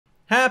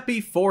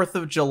Happy 4th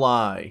of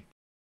July.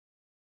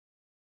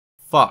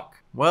 Fuck.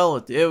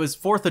 Well, it was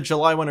 4th of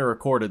July when I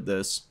recorded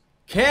this.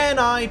 Can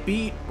I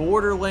beat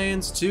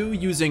Borderlands 2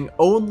 using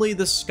only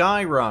the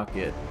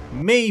Skyrocket?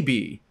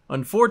 Maybe.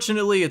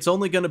 Unfortunately, it's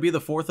only going to be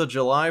the 4th of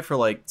July for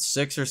like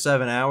 6 or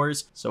 7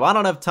 hours, so I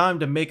don't have time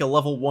to make a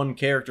level 1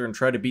 character and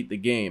try to beat the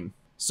game.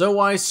 So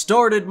I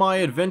started my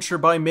adventure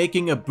by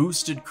making a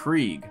boosted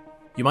Krieg.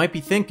 You might be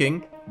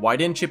thinking, why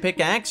didn't you pick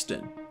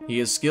Axton? He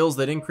has skills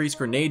that increase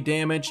grenade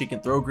damage, he can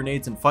throw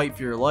grenades and fight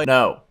for your life.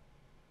 No.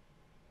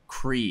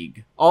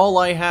 Krieg. All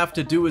I have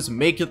to do is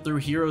make it through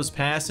Heroes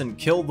Pass and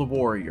kill the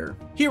warrior.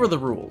 Here are the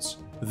rules.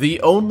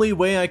 The only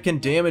way I can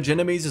damage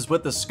enemies is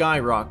with the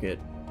Skyrocket.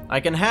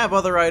 I can have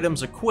other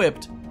items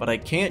equipped, but I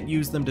can't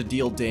use them to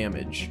deal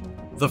damage.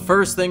 The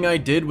first thing I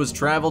did was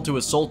travel to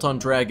Assault on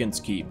Dragon's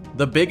Keep.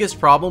 The biggest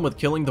problem with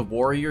killing the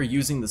warrior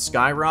using the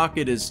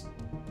Skyrocket is,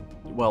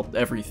 well,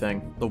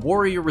 everything. The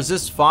warrior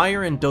resists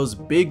fire and does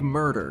big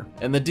murder,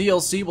 and the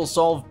DLC will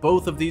solve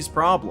both of these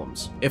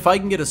problems. If I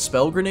can get a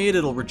spell grenade,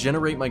 it'll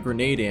regenerate my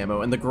grenade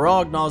ammo, and the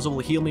Grog nozzle will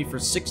heal me for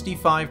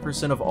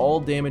 65% of all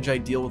damage I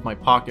deal with my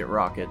pocket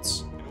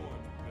rockets.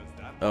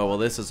 Oh, well,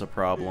 this is a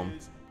problem.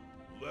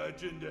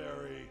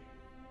 Legendary.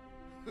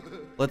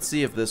 Let's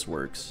see if this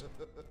works.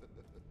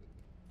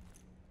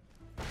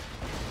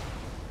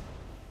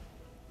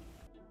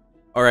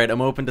 Alright, I'm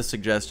open to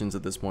suggestions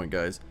at this point,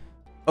 guys.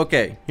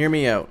 Okay, hear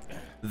me out.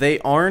 They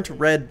aren't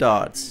red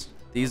dots.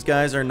 These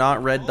guys are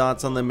not red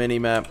dots on the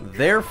minimap.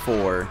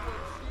 Therefore,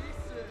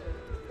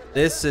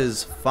 this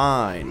is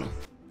fine.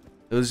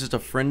 It was just a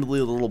friendly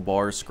little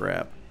bar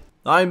scrap.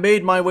 I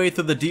made my way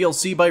through the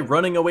DLC by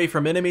running away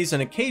from enemies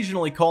and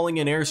occasionally calling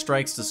in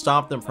airstrikes to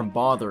stop them from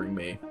bothering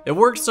me. It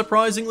worked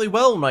surprisingly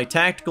well when my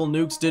tactical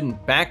nukes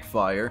didn't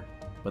backfire,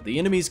 but the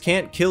enemies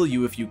can't kill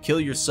you if you kill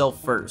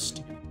yourself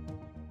first.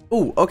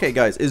 Ooh, okay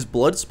guys, is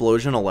Blood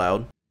Explosion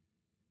allowed?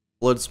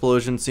 Blood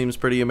Explosion seems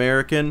pretty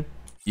American.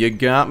 You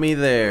got me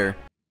there.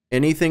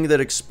 Anything that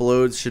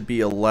explodes should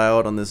be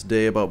allowed on this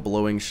day about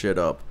blowing shit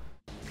up.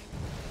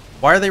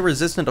 Why are they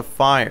resistant to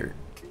fire?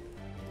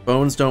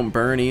 Bones don't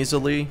burn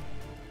easily?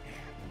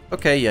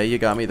 Okay, yeah, you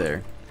got me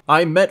there.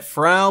 I met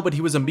Frau, but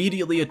he was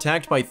immediately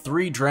attacked by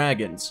 3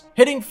 dragons.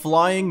 Hitting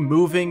flying,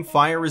 moving,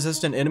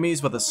 fire-resistant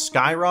enemies with a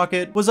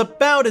Skyrocket was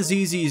about as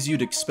easy as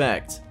you'd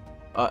expect.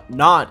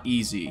 Not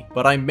easy,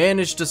 but I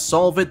managed to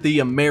solve it the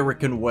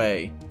American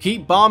way.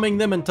 Keep bombing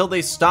them until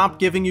they stop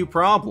giving you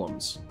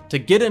problems. To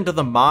get into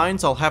the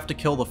mines, I'll have to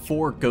kill the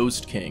 4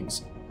 Ghost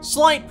Kings.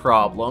 Slight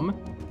problem,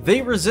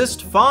 they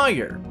resist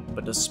fire,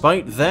 but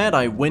despite that,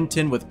 I went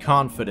in with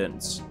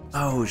confidence.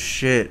 Oh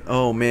shit,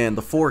 oh man,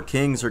 the 4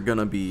 Kings are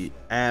gonna be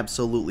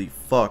absolutely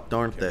fucked,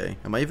 aren't they?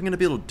 Am I even gonna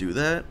be able to do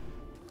that?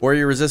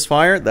 Warrior resist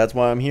fire? That's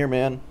why I'm here,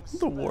 man.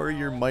 The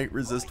warrior might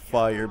resist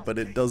fire, but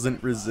it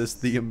doesn't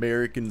resist the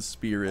American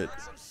spirit.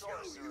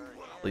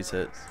 Please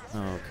hit.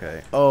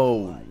 Okay.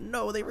 Oh,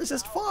 no, they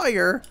resist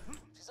fire!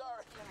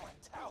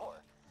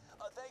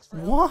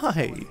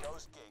 Why?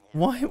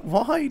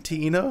 Why,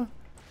 Tina?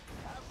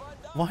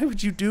 Why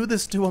would you do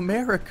this to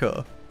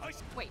America?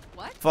 Wait,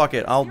 what? Fuck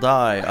it, I'll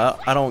die.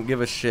 I don't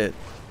give a shit.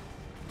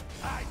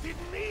 I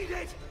didn't need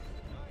it.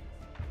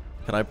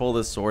 Can I pull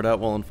this sword out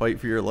while in fight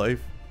for your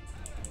life?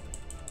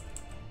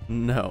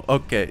 No.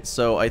 Okay,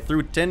 so I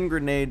threw 10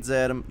 grenades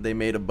at him. They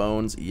made a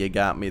bones. You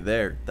got me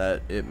there.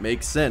 It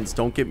makes sense.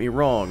 Don't get me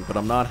wrong, but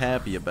I'm not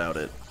happy about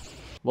it.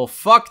 Well,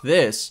 fuck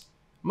this.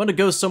 I'm gonna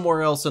go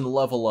somewhere else and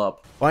level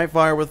up. Fight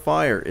fire with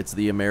fire. It's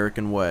the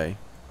American way.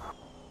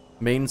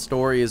 Main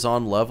story is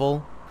on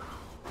level.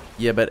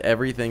 Yeah, but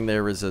everything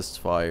there resists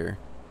fire.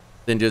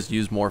 Then just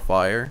use more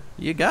fire.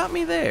 You got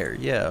me there.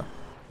 Yeah.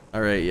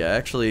 Alright, yeah,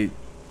 actually,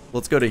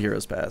 let's go to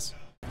Heroes Pass.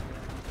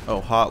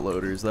 Oh, hot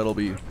loaders. That'll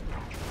be...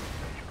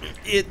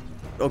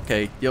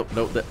 Okay, yep,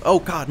 no, oh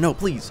god, no,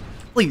 please,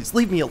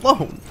 leave me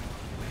alone.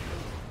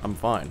 I'm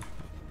fine.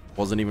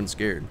 Wasn't even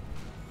scared.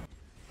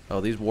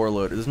 Oh, these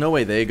warlords, there's no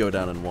way they go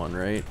down in 1,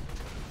 right?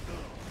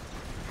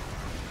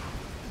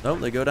 Nope,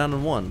 they go down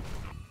in 1.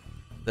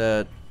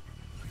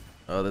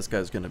 Oh, this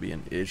guy's gonna be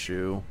an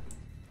issue.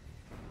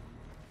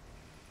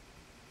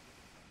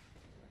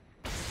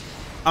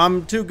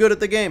 I'm too good at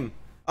the game.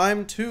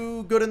 I'm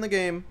too good in the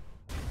game.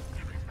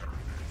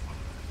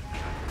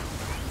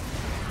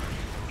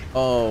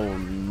 Oh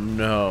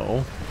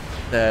no,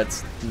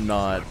 that's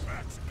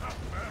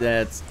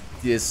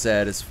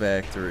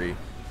dissatisfactory.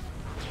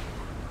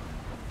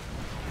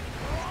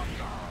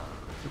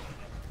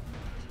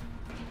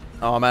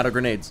 Oh, I'm out of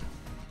grenades.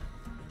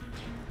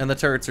 And the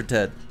turrets are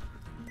dead.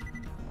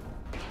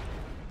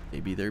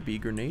 Maybe there be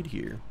grenade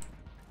here.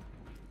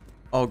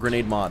 Oh,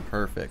 grenade mod,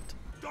 perfect.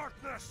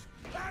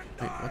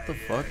 Wait, what the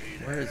fuck?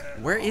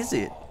 Where is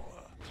it?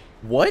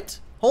 What?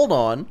 Hold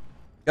on.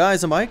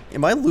 Guys, am I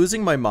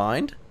losing my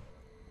mind?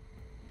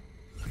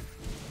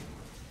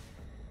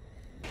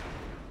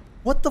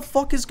 What the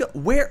fuck is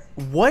where?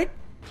 What?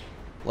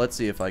 Let's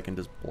see if I can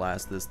just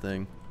blast this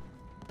thing.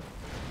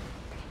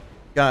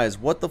 Guys,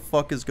 what the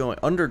fuck is going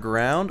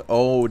underground?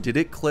 Oh, did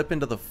it clip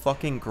into the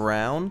fucking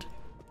ground?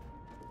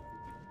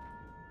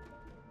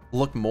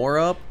 Look more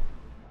up?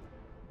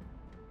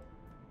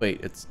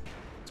 Wait, it's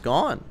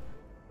gone.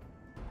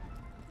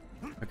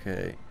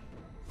 Okay.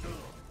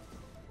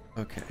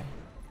 Okay.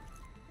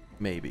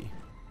 Maybe.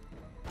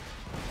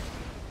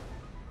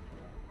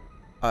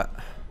 I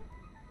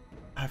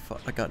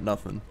got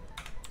nothing.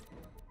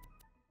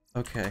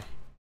 Okay.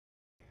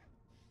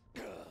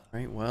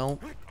 Right, well.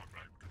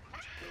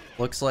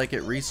 Looks like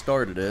it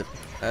restarted it.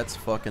 That's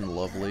fucking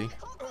lovely.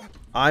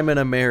 I'm an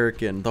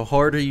American. The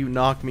harder you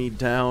knock me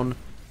down,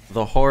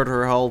 the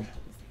harder I'll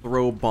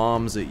throw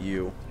bombs at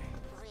you.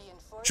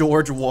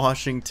 George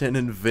Washington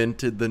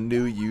invented the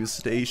new U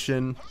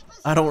station.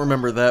 I don't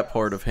remember that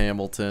part of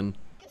Hamilton.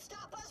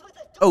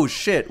 Oh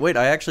shit, wait,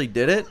 I actually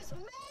did it?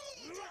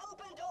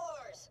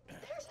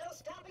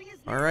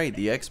 Alright,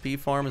 the XP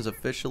farm is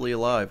officially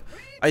alive.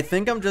 I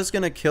think I'm just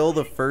gonna kill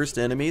the first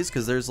enemies,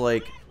 because there's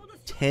like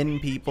 10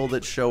 people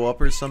that show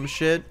up or some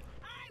shit.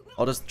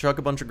 I'll just chuck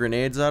a bunch of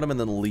grenades at them and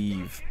then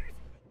leave.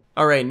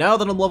 Alright, now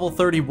that I'm level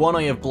 31,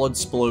 I have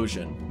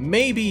Bloodsplosion.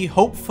 Maybe,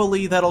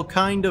 hopefully, that'll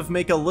kind of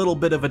make a little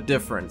bit of a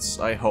difference,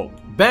 I hope.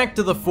 Back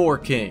to the 4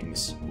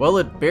 kings. Well,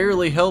 it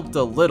barely helped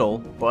a little,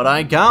 but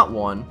I got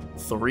one.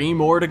 3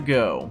 more to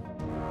go.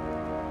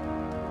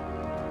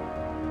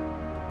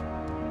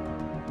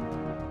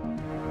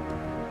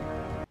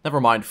 Never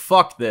mind,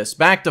 fuck this,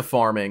 back to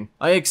farming.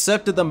 I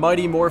accepted the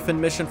Mighty Morphin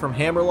mission from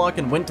Hammerlock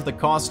and went to the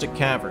Caustic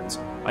Caverns.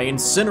 I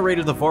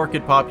incinerated the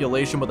Varkid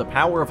population with the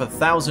power of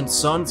 1,000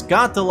 suns,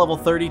 got to level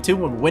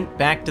 32 and went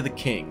back to the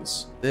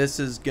Kings. This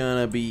is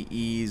gonna be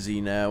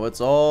easy now,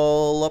 it's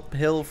all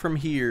uphill from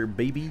here,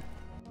 baby.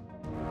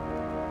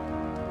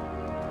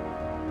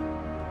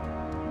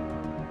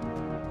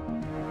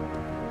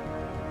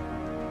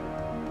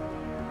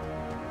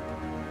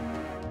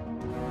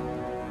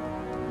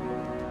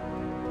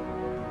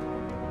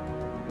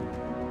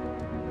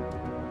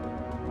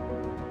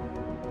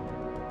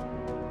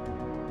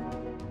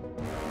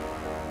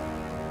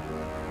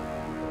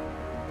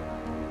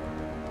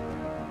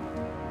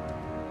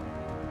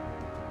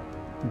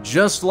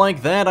 Just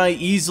like that, I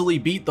easily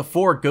beat the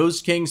 4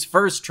 Ghost Kings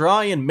first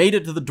try and made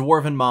it to the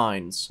Dwarven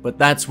Mines. But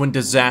that's when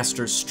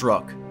disaster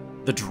struck.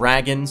 The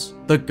dragons,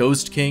 the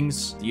Ghost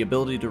Kings, the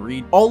ability to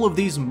read, all of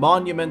these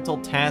monumental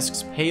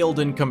tasks paled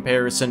in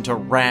comparison to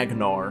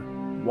Ragnar.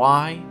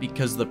 Why?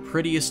 Because the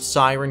prettiest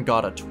siren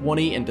got a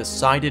 20 and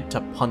decided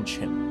to punch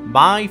him.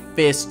 My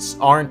fists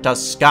aren't a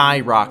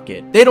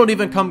Skyrocket. They don't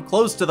even come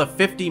close to the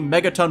 50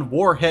 megaton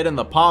warhead in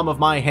the palm of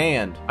my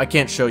hand. I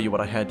can't show you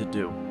what I had to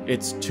do.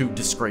 It's too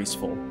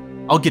disgraceful.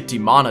 I'll get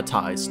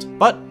demonetized.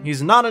 But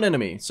he's not an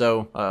enemy,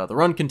 so the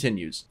run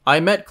continues. I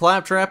met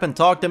Claptrap and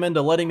talked him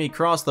into letting me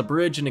cross the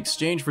bridge in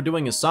exchange for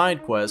doing a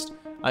side quest.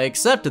 I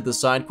accepted the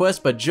side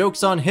quest, but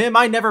joke's on him,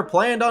 I never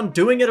planned on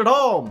doing it at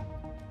all.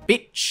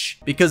 Bitch.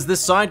 Because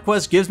this side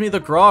quest gives me the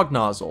grog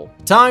nozzle.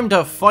 Time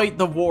to fight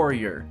the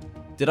warrior.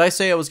 Did I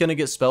say I was gonna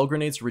get spell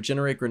grenades to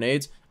regenerate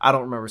grenades? I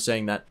don't remember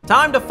saying that.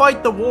 Time to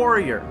fight the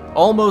warrior!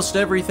 Almost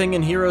everything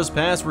in Heroes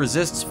Pass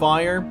resists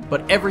fire,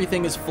 but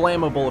everything is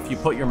flammable if you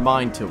put your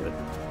mind to it.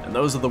 And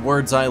those are the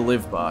words I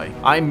live by.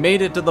 I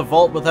made it to the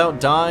vault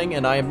without dying,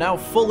 and I am now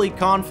fully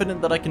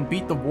confident that I can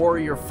beat the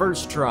warrior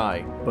first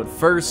try. But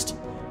first,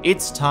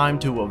 it's time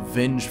to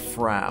avenge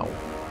Frau.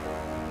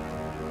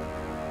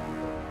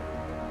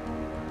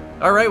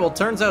 Alright, well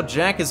turns out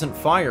Jack isn't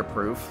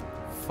fireproof.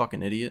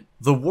 Fucking idiot.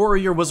 The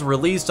warrior was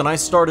released and I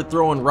started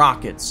throwing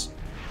rockets.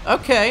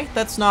 Okay,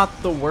 that's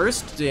not the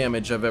worst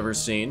damage I've ever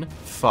seen.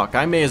 Fuck,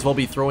 I may as well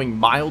be throwing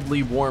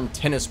mildly warm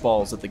tennis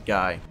balls at the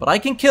guy. But I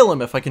can kill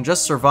him if I can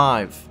just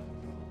survive.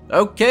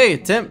 Okay,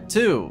 attempt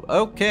 2.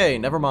 Okay,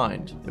 never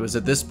mind. It was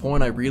at this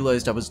point I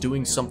realized I was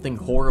doing something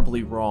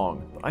horribly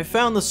wrong. But I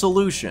found the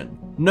solution.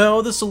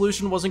 No, the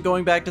solution wasn't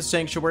going back to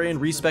Sanctuary and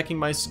respecing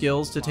my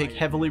skills to take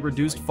heavily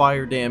reduced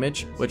fire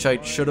damage, which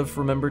I should have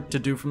remembered to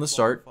do from the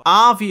start.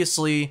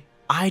 Obviously,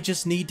 I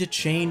just need to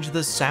change the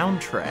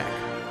soundtrack.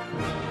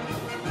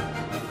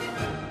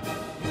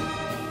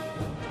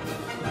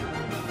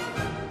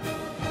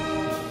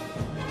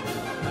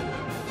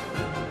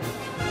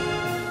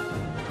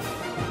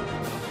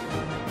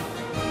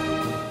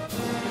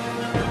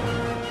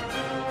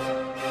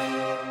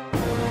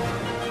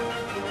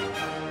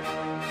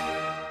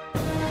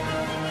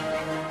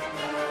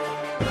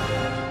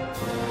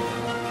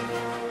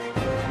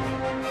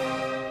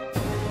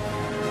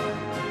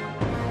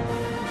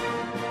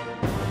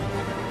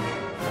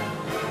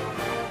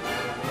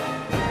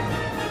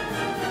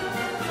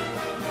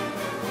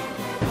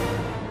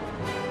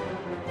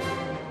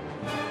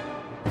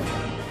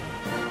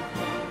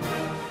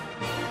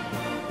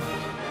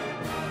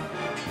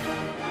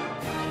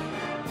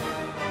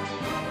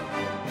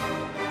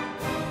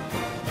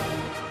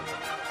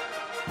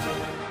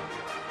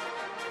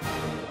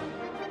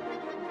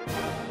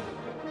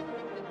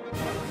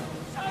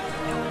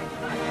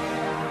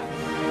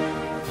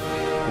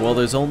 Well,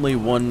 there's only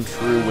one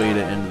true way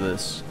to end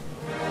this.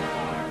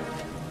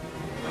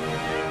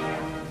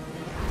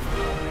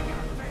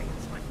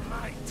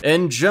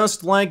 And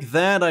just like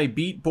that, I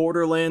beat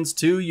Borderlands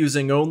 2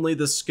 using only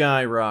the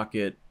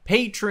Skyrocket.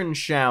 Patron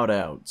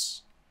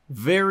shoutouts.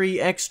 Very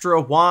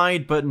extra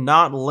wide but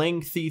not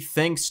lengthy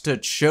thanks to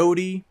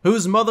Chody,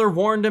 whose mother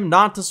warned him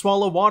not to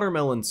swallow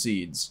watermelon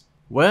seeds.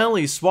 Well,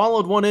 he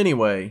swallowed one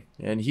anyway,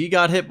 and he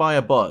got hit by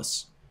a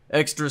bus.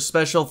 Extra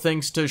special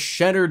thanks to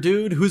Shedder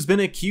Dude, who's been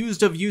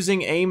accused of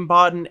using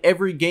aimbot in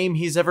every game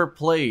he's ever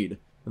played.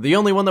 The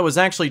only one that was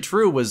actually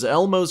true was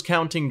Elmo's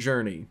Counting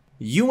Journey.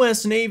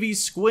 US Navy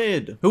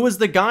Squid, who was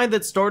the guy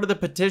that started the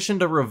petition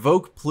to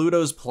revoke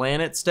Pluto's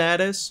planet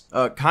status.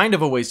 Kind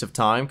of a waste of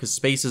time, because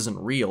space isn't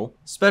real.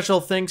 Special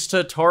thanks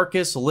to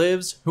Tarkus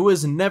Lives, who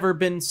has never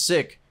been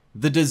sick.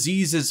 The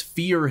diseases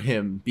fear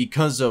him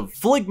because of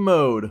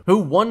Fligmode, who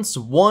once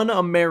won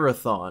a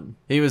marathon.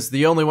 He was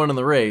the only one in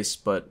the race,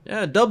 but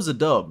yeah, dub's a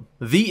dub.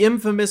 The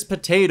infamous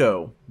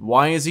Potato.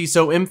 Why is he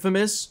so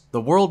infamous? The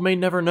world may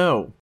never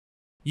know.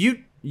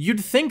 You'd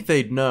think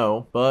they'd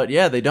know, but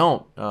yeah, they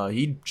don't.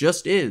 He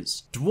just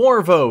is.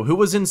 Dwarvo, who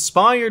was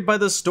inspired by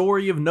the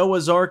story of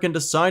Noah's Ark and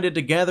decided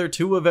to gather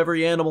 2 of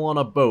every animal on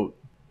a boat.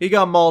 He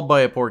got mauled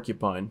by a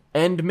porcupine.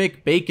 And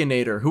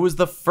McBaconator, who was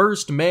the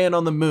first man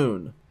on the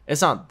moon.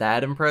 It's not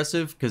that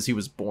impressive, because he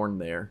was born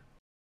there.